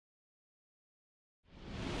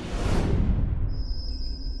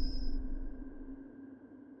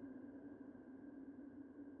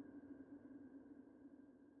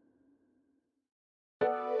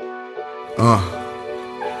You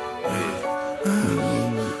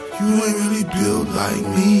ain't really built like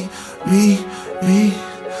me,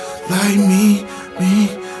 like me.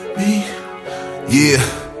 Yeah,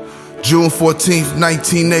 June 14th,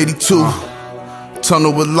 1982.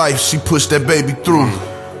 Tunnel with life, she pushed that baby through.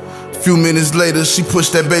 Few minutes later, she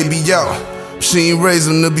pushed that baby out. She ain't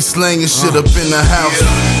raising to be slanging shit up in the house.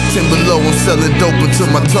 10 below, I'm selling dope until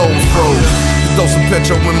my toes froze. Throw some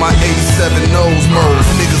petrol in my 87 nose mode.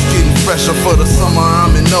 Niggas getting fresher for the summer,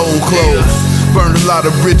 I'm in old clothes. Burned a lot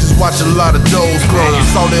of bridges, watched a lot of doors close.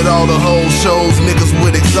 Saw that all the whole shows, niggas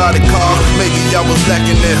with exotic cars. Maybe I was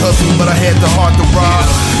lacking that hustle, but I had the heart to rob.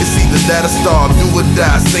 It's either that or starve, do or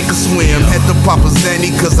die, sink or swim. Had to pop a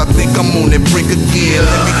Zanny, cause I think I'm on that brink again.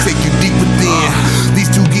 Let me take you deep within. These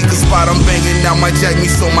two geekers spot I'm banging out might jack me,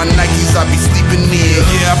 so my Nikes I be sleeping in.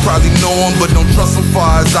 Yeah, I probably know them, but don't trust them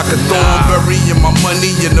far as I could throw them. Burying my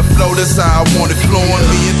money in the flow, that's how I want it flowing.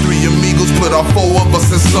 Me and 3 amigos put our 4 of us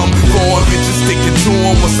in some form. Bitches sticking to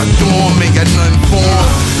them, once I do them, ain't got nothing for them.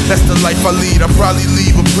 That's the life I lead, I probably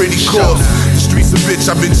leave a pretty corpse. The streets a bitch,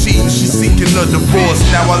 I've been cheating, she seeking a divorce.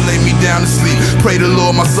 Now I lay me down to sleep, pray the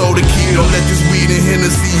Lord my soul to keep. Don't let this weed and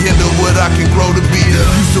Hennessy hinder what I can grow to be.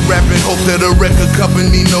 Used to rap and hope that a record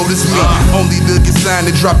company notice me. Only to get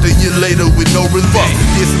signed and dropped a year later with no release.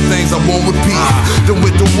 Here's some things I won't repeat. Done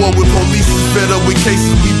went to war with police, is better with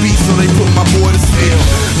cases we beat, so they put my boy to sleep.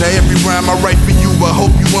 Now every rhyme I write for you, I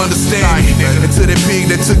hope you understand me. And to that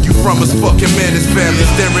pig that took you from us, fucking man, his family.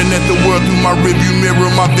 Staring at the world through my rearview mirror,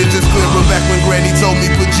 my vision's clearer. Back when Granny told me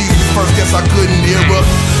put Jesus first, guess I couldn't hear her.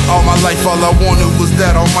 All my life, all I wanted was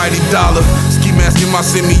that almighty dollar. Ski masking my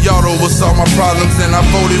semi-auto was all my problems, and I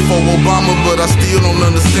voted for Obama, but I still don't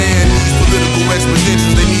understand these political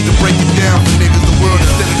expeditions. They need to break it down for niggas. The world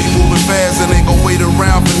is steadily moving fast and ain't gon' wait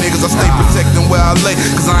around for niggas. I stay protecting where I lay,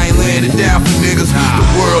 cause I ain't laying it down for niggas. The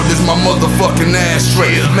world is my motherfucking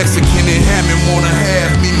ashtray. Mexican and Hammond wanna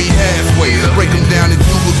half, meet me halfway. Break them down and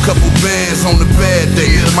do a couple bands on the bad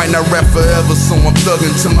day. Might not rap forever, so I'm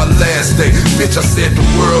thugging to my last day. Bitch, I said the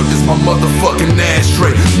world is my motherfucking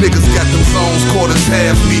ashtray. Niggas got them zones, quarters,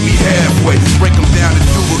 half, meet me halfway. Break them down and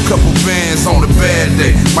do a couple bands on a bad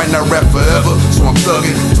day. Might not rap forever, so I'm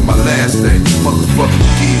thugging to my last day. Motherfucking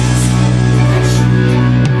kids.